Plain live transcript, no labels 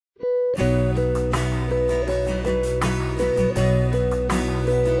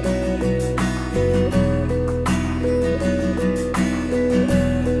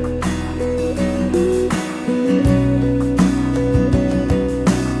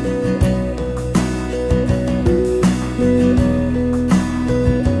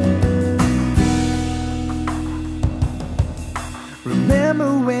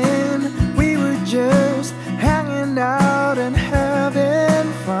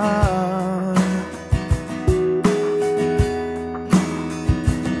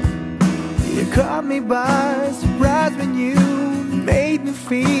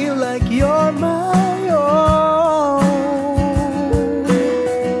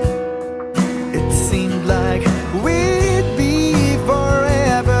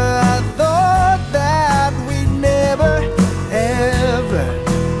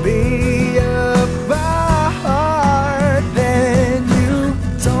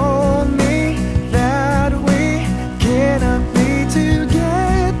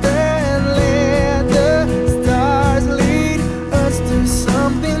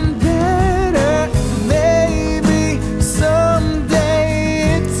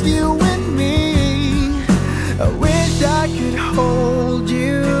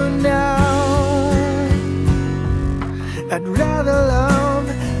I'd rather love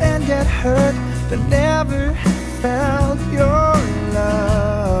and get hurt than never felt your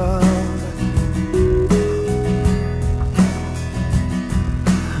love.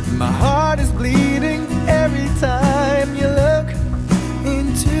 My heart is bleeding every time you look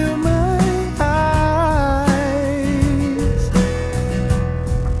into my eyes.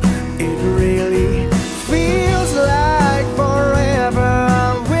 It really feels like forever.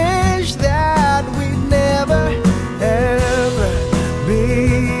 I wish that we'd never ever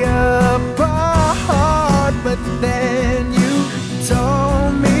be apart. But then you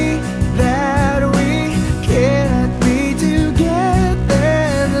told me that we can't be together,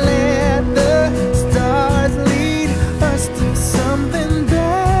 and let the stars lead us to something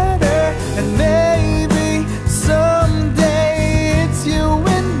better. And maybe someday it's you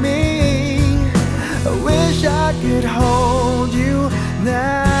and me. I wish I could hold you now.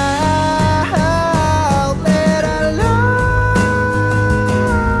 Let our love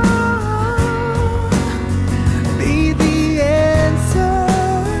be the answer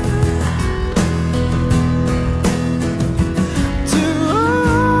to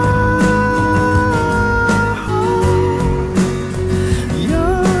all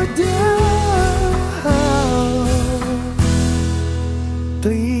your doubts.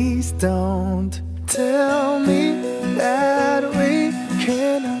 Please don't tell me that we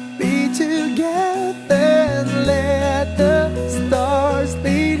cannot be together, and let the stars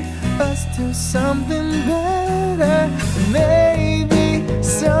lead us to something better.